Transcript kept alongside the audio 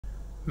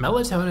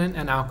Melatonin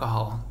and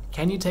alcohol.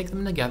 Can you take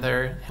them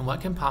together, and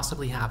what can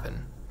possibly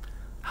happen?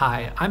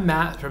 Hi, I'm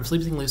Matt from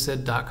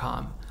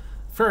sleepinglucid.com.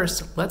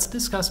 First, let's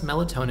discuss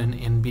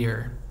melatonin in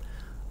beer.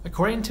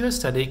 According to a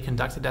study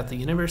conducted at the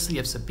University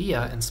of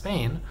Seville in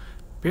Spain,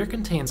 beer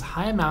contains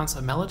high amounts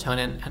of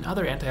melatonin and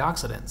other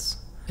antioxidants.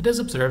 It is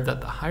observed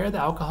that the higher the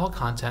alcohol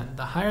content,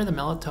 the higher the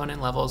melatonin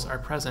levels are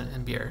present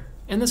in beer.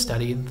 In the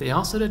study, they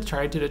also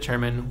tried to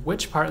determine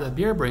which part of the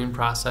beer brewing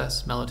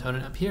process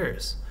melatonin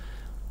appears.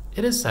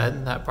 It is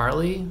said that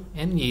barley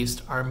and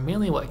yeast are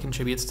mainly what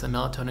contributes to the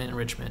melatonin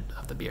enrichment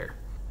of the beer.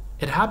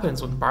 It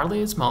happens when barley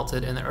is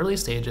malted in the early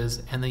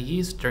stages and the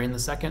yeast during the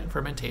second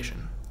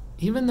fermentation.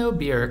 Even though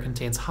beer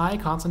contains high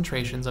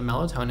concentrations of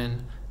melatonin,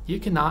 you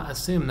cannot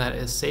assume that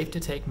it is safe to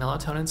take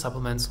melatonin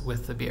supplements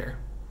with the beer.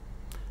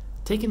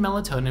 Taking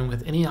melatonin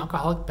with any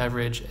alcoholic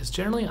beverage is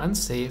generally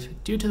unsafe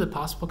due to the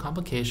possible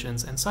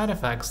complications and side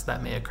effects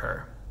that may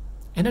occur.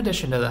 In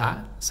addition to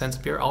that, since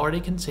beer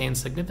already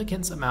contains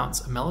significant amounts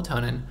of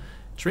melatonin,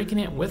 drinking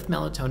it with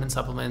melatonin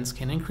supplements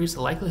can increase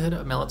the likelihood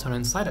of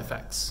melatonin side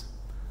effects.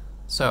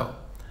 So,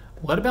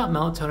 what about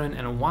melatonin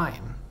and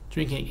wine?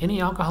 Drinking any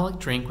alcoholic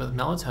drink with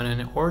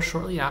melatonin or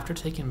shortly after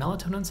taking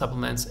melatonin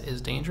supplements is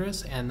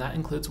dangerous, and that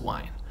includes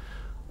wine.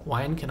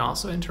 Wine can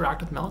also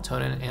interact with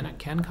melatonin, and it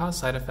can cause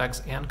side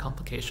effects and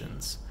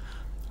complications.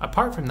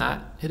 Apart from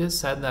that, it is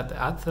said that the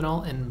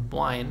ethanol in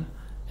wine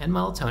and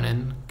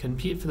melatonin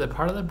compete for the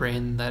part of the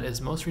brain that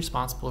is most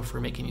responsible for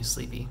making you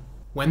sleepy.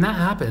 When that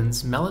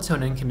happens,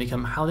 melatonin can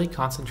become highly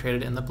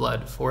concentrated in the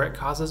blood, for it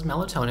causes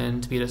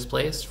melatonin to be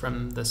displaced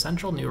from the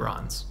central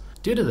neurons.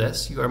 Due to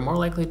this, you are more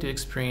likely to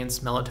experience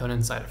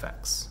melatonin side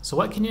effects. So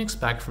what can you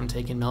expect from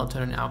taking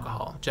melatonin and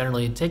alcohol?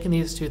 Generally, taking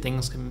these two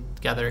things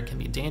together can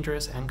be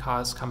dangerous and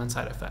cause common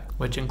side effects,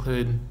 which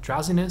include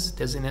drowsiness,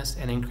 dizziness,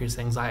 and increased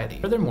anxiety.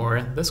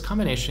 Furthermore, this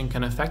combination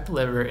can affect the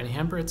liver and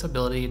hamper its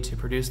ability to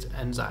produce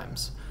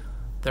enzymes.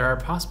 There are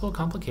possible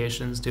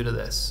complications due to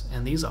this,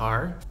 and these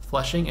are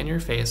flushing in your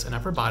face and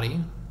upper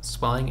body,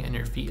 swelling in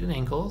your feet and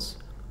ankles,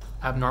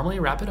 abnormally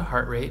rapid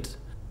heart rate,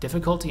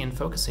 difficulty in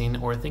focusing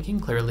or thinking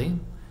clearly,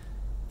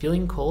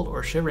 feeling cold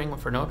or shivering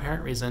for no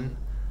apparent reason,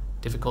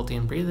 difficulty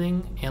in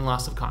breathing, and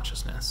loss of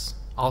consciousness.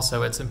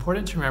 Also, it's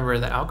important to remember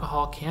that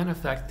alcohol can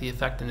affect the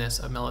effectiveness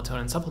of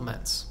melatonin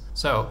supplements.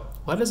 So,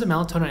 what is a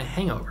melatonin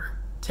hangover?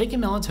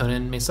 Taking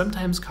melatonin may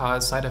sometimes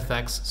cause side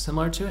effects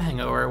similar to a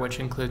hangover, which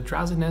include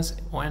drowsiness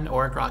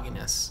and/or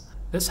grogginess.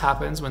 This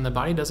happens when the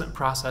body doesn't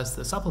process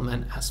the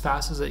supplement as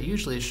fast as it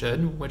usually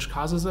should, which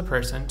causes the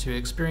person to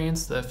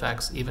experience the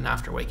effects even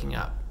after waking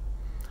up.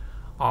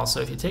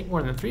 Also, if you take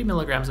more than 3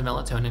 milligrams of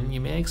melatonin, you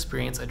may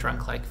experience a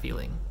drunk-like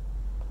feeling.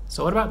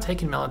 So what about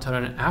taking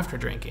melatonin after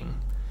drinking?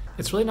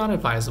 It's really not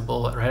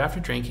advisable right after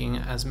drinking,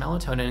 as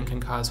melatonin can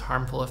cause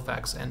harmful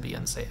effects and be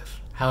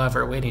unsafe.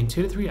 However, waiting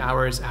 2 to 3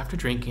 hours after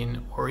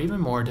drinking, or even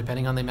more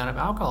depending on the amount of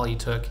alcohol you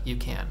took, you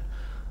can.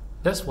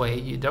 This way,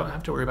 you don't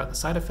have to worry about the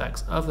side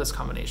effects of this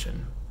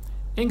combination.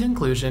 In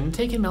conclusion,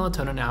 taking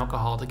melatonin and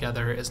alcohol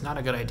together is not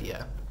a good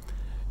idea.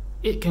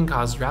 It can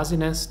cause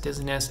drowsiness,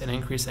 dizziness, and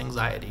increased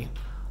anxiety.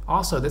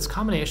 Also, this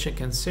combination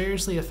can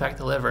seriously affect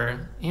the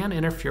liver and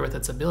interfere with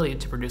its ability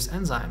to produce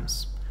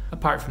enzymes.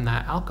 Apart from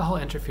that, alcohol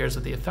interferes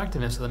with the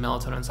effectiveness of the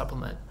melatonin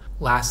supplement.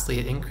 Lastly,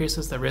 it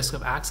increases the risk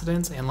of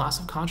accidents and loss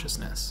of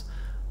consciousness.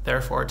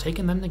 Therefore,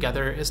 taking them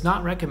together is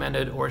not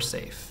recommended or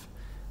safe.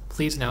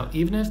 Please note,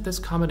 even if this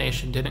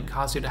combination didn't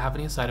cause you to have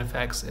any side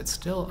effects, it's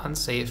still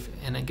unsafe,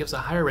 and it gives a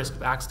higher risk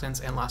of accidents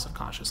and loss of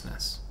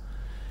consciousness.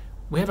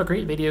 We have a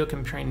great video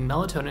comparing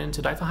melatonin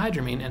to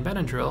Diphenhydramine and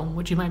Benadryl,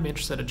 which you might be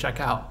interested to check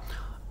out.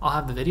 I'll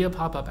have the video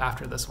pop up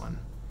after this one.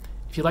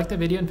 If you liked the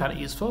video and found it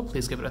useful,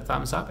 please give it a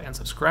thumbs up and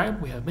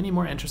subscribe. We have many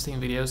more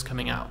interesting videos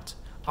coming out.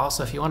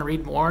 Also, if you want to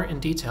read more in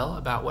detail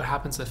about what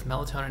happens if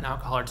melatonin and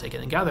alcohol are taken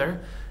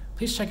together,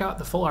 please check out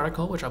the full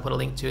article, which I'll put a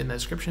link to in the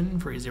description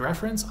for easy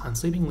reference on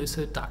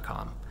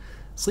sleepinglucid.com.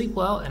 Sleep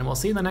well, and we'll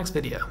see you in the next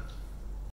video.